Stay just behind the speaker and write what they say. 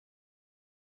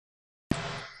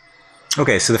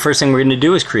Okay, so the first thing we're going to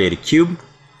do is create a cube.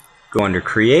 Go under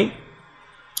Create.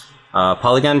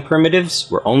 Polygon primitives.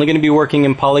 We're only going to be working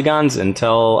in polygons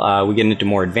until we get into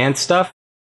more advanced stuff.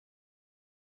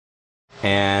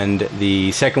 And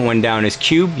the second one down is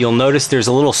Cube. You'll notice there's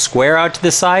a little square out to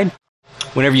the side.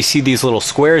 Whenever you see these little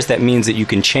squares, that means that you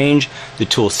can change the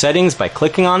tool settings by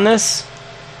clicking on this.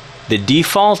 The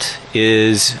default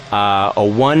is a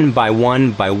 1 by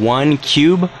 1 by 1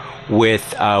 cube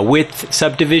with width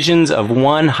subdivisions of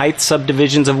 1, height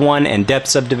subdivisions of 1, and depth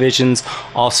subdivisions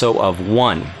also of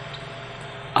 1.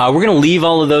 We're going to leave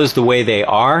all of those the way they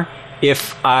are.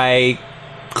 If I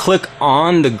click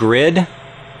on the grid,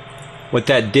 what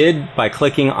that did by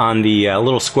clicking on the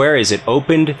little square is it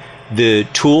opened the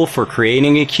tool for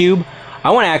creating a cube.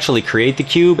 I want to actually create the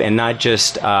cube and not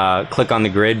just click on the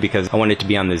grid because I want it to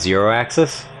be on the 0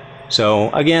 axis. So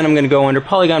again, I'm going to go under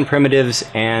Polygon Primitives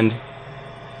and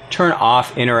turn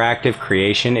off interactive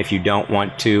creation if you don't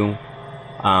want to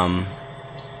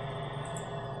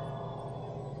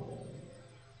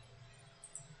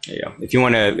there you go. If you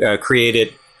want to create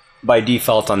it by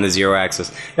default on the 0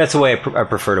 axis. That's the way I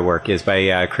prefer to work, is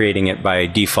by creating it by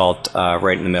default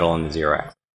right in the middle on the 0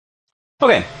 axis.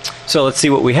 Okay, so let's see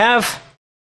what we have.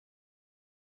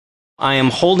 I am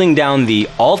holding down the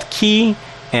Alt key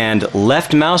and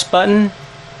left mouse button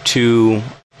to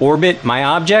orbit my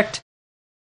object.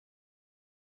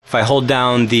 If I hold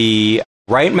down the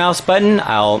right mouse button,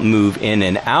 I'll move in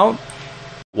and out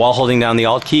while holding down the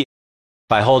Alt key.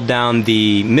 If I hold down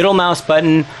the middle mouse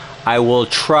button, I will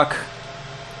truck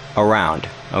around.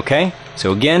 Okay?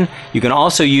 So again, you can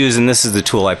also use, and this is the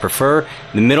tool I prefer,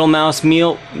 the middle mouse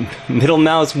wheel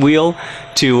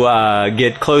to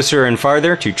get closer and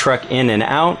farther, to truck in and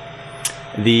out.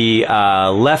 The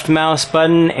left mouse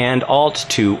button and Alt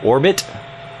to orbit.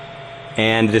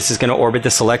 And this is going to orbit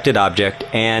the selected object.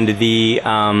 And the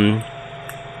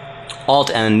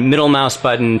Alt and middle mouse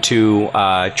button to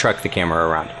truck the camera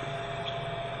around.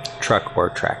 Truck or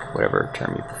track, whatever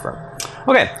term you prefer.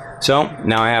 Okay, so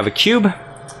now I have a cube.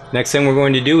 Next thing we're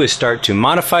going to do is start to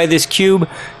modify this cube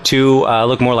to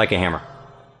look more like a hammer.